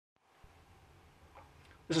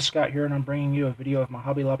This is Scott here, and I'm bringing you a video of my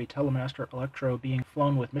Hobby Lobby Telemaster Electro being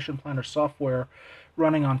flown with Mission Planner software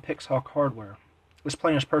running on pixhawk hardware. This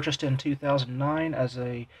plane was purchased in 2009 as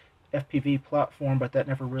a FPV platform, but that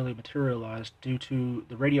never really materialized due to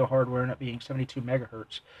the radio hardware and it being 72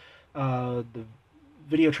 megahertz. The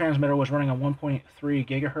video transmitter was running on 1.3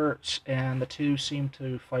 gigahertz, and the two seemed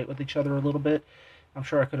to fight with each other a little bit. I'm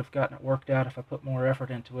sure I could have gotten it worked out if I put more effort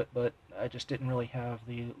into it, but I just didn't really have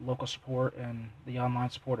the local support and the online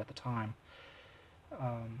support at the time.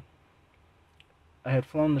 I had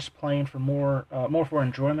flown this plane for more for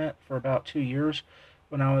enjoyment for about 2 years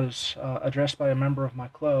when I was addressed by a member of my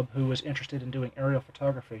club who was interested in doing aerial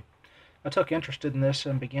photography. I took interest in this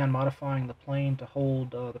and began modifying the plane to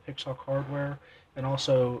hold the pixhawk hardware and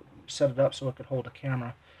also set it up so it could hold a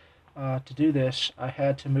camera. To do this, I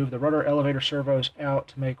had to move the rudder elevator servos out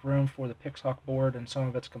to make room for the pixhawk board and some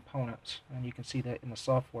of its components, and you can see that in the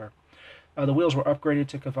software. The wheels were upgraded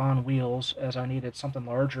to Kavan wheels as I needed something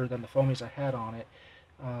larger than the foamies I had on it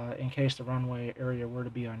in case the runway area were to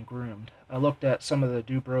be ungroomed. I looked at some of the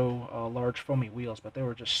Dubro large foamy wheels, but they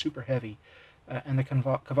were just super heavy, and the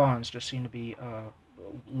Kavans just seem to be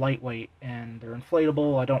lightweight, and they're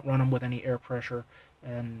inflatable. I don't run them with any air pressure,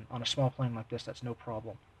 and on a small plane like this, that's no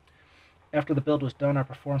problem. After the build was done, I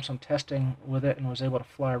performed some testing with it and was able to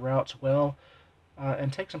fly routes well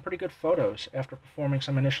and take some pretty good photos after performing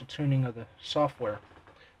some initial tuning of the software.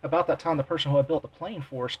 About that time, the person who I built the plane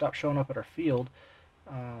for stopped showing up at our field.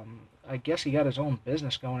 I guess he got his own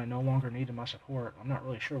business going and no longer needed my support. I'm not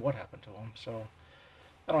really sure what happened to him, so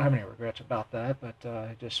I don't have any regrets about that, but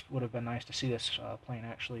it just would have been nice to see this plane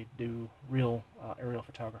actually do real aerial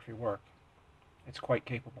photography work. It's quite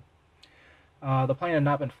capable. The plane had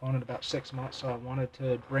not been flown in about 6 months, so I wanted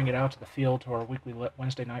to bring it out to the field to our weekly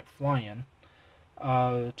Wednesday night fly-in.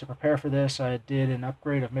 To prepare for this, I did an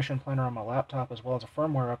upgrade of Mission Planner on my laptop as well as a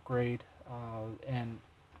firmware upgrade, and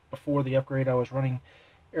before the upgrade I was running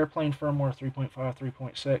airplane firmware 3.5,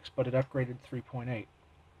 3.6, but it upgraded to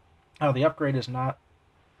 3.8. The upgrade is not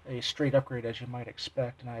a straight upgrade as you might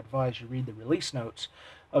expect, and I advise you read the release notes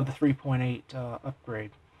of the 3.8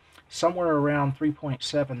 upgrade. Somewhere around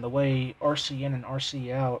 3.7, the way RC in and RC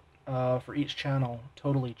out for each channel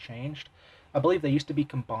totally changed. I believe they used to be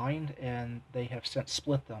combined, and they have since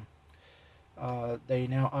split them. They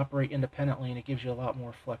now operate independently, and it gives you a lot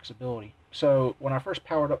more flexibility. So when I first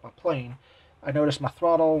powered up my plane, I noticed my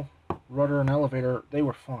throttle, rudder, and elevator, they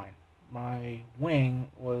were fine. My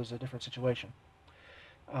wing was a different situation.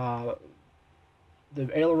 The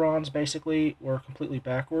ailerons basically were completely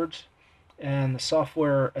backwards, and the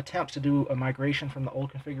software attempts to do a migration from the old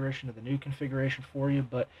configuration to the new configuration for you,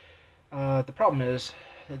 but the problem is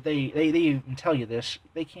they even tell you this.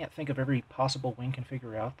 They can't think of every possible wing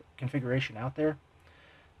configuration out there.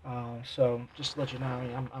 So just to let you know, I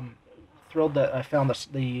mean, I'm thrilled that I found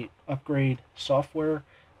the upgrade software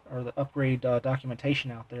or the upgrade documentation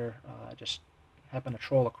out there. I just happened to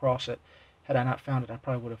troll across it. Had I not found it, I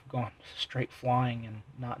probably would have gone straight flying and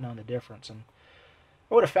not known the difference. And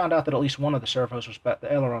I would have found out that at least one of the servos was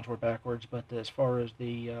the ailerons were backwards, but as far as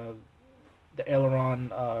the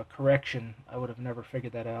aileron correction, I would have never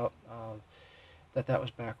figured that out, that was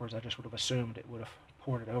backwards. I just would have assumed it would have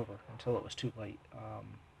ported over until it was too late.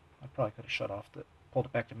 I probably could have pulled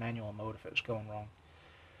it back to manual mode if it was going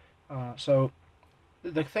wrong. So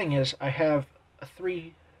the thing is, I have a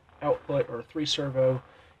 3 output or 3 servo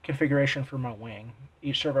configuration for my wing.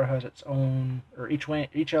 Each servo has its own, or each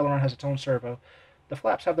aileron has its own servo. The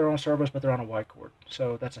flaps have their own servos, but they're on a Y cord,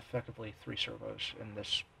 so that's effectively 3 servos in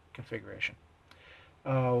this configuration.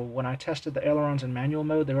 When I tested the ailerons in manual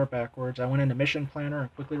mode, they were backwards. I went into Mission Planner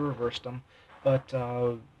and quickly reversed them, but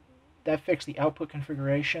that fixed the output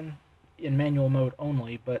configuration in manual mode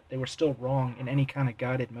only, but they were still wrong in any kind of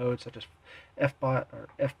guided mode, such as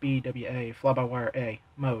FBWA, fly-by-wire A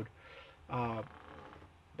mode.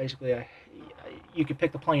 Basically, you could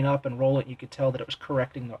pick the plane up and roll it, and you could tell that it was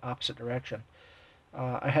correcting the opposite direction.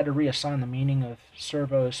 I had to reassign the meaning of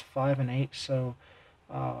servos 5 and 8, so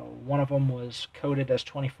one of them was coded as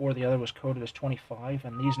 24, the other was coded as 25,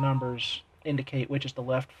 and these numbers indicate which is the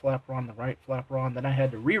left flaperon, the right flaperon. Then I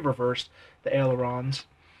had to re-reverse the ailerons,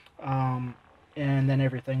 and then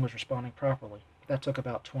everything was responding properly. That took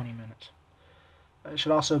about 20 minutes. It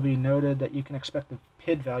should also be noted that you can expect the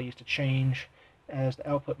PID values to change as the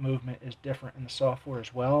output movement is different in the software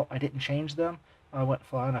as well. I didn't change them. I went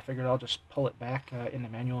flying. I figured I'll just pull it back in the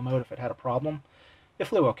manual mode if it had a problem. It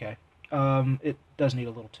flew okay. It does need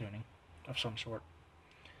a little tuning of some sort.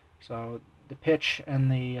 So the pitch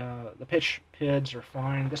and the pitch PIDs are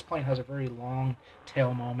fine. This plane has a very long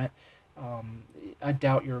tail moment. I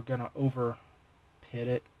doubt you're going to over hit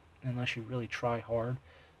it unless you really try hard.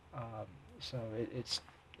 So it's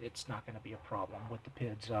not going to be a problem with the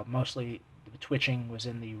PIDs. Mostly the twitching was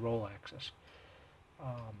in the roll axis.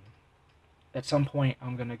 At some point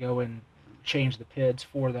I'm going to go and change the PIDs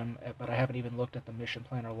for them, but I haven't even looked at the mission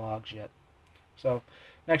planner logs yet. So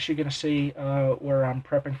next you're going to see where I'm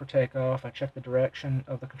prepping for takeoff. I check the direction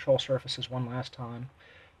of the control surfaces one last time.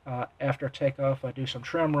 After takeoff I do some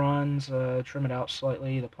trim runs, trim it out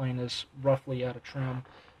slightly. The plane is roughly out of trim.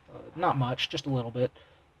 Not much, just a little bit.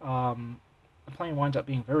 The plane winds up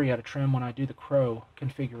being very out of trim when I do the crow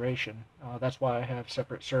configuration. That's why I have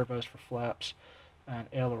separate servos for flaps and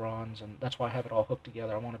ailerons, and that's why I have it all hooked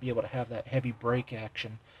together. I want to be able to have that heavy brake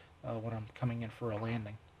action when I'm coming in for a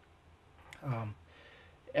landing.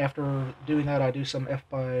 After doing that, I do some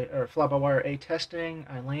fly-by-wire testing.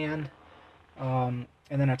 I land, and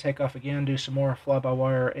then I take off again, do some more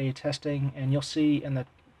fly-by-wire A testing, and you'll see in the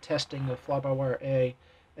testing of fly-by-wire A,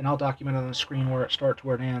 and I'll document it on the screen where it starts,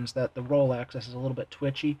 where it ends, that the roll axis is a little bit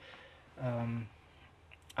twitchy.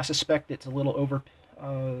 I suspect it's a little over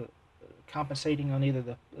compensating on either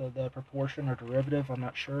the proportion or derivative. I'm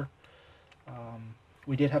not sure.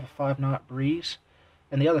 We did have a 5-knot breeze,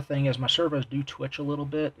 and the other thing is my servos do twitch a little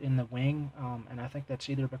bit in the wing, and I think that's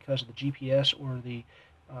either because of the GPS or the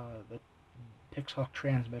pixhawk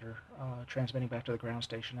transmitter transmitting back to the ground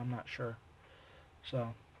station. I'm not sure.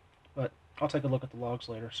 So, but I'll take a look at the logs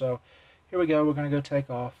later. So here we go. We're going to go take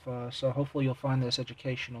off. So hopefully you'll find this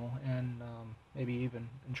educational and maybe even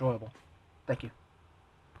enjoyable. Thank you.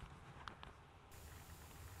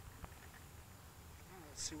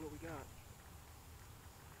 Let's see what we got.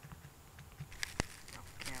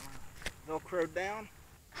 Camera velcroed down.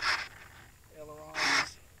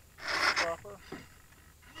 Ailerons proper.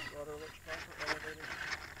 Rudder looks proper. Elevator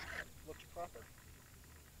looks proper.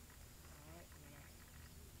 Alright, I'm going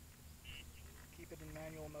to keep it in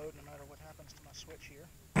manual mode no matter what happens to my switch here.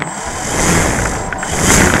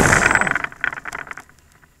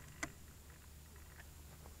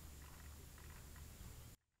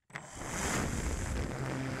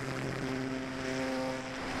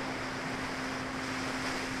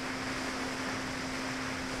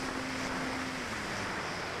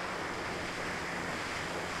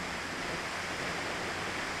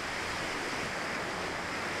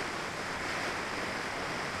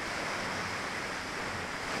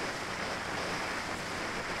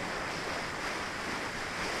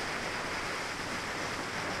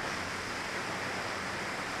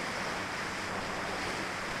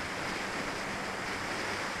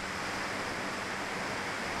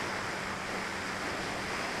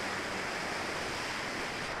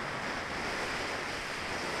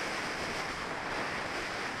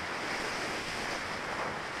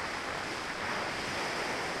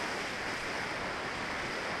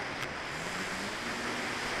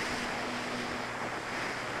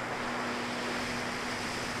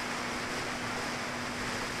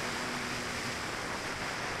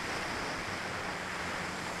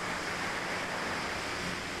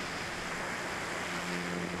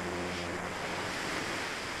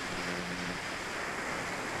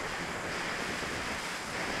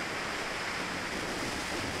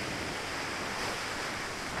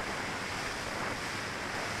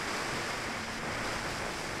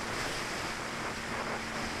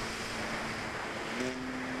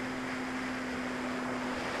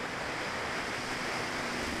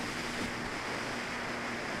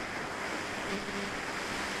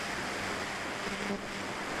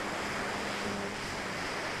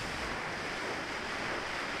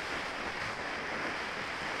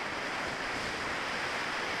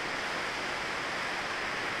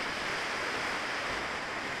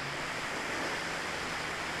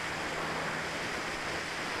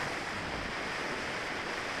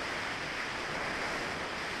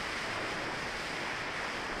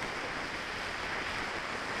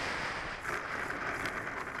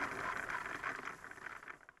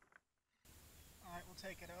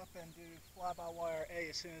 Take it up and do fly-by-wire A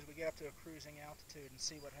as soon as we get up to a cruising altitude and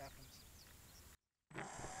see what happens.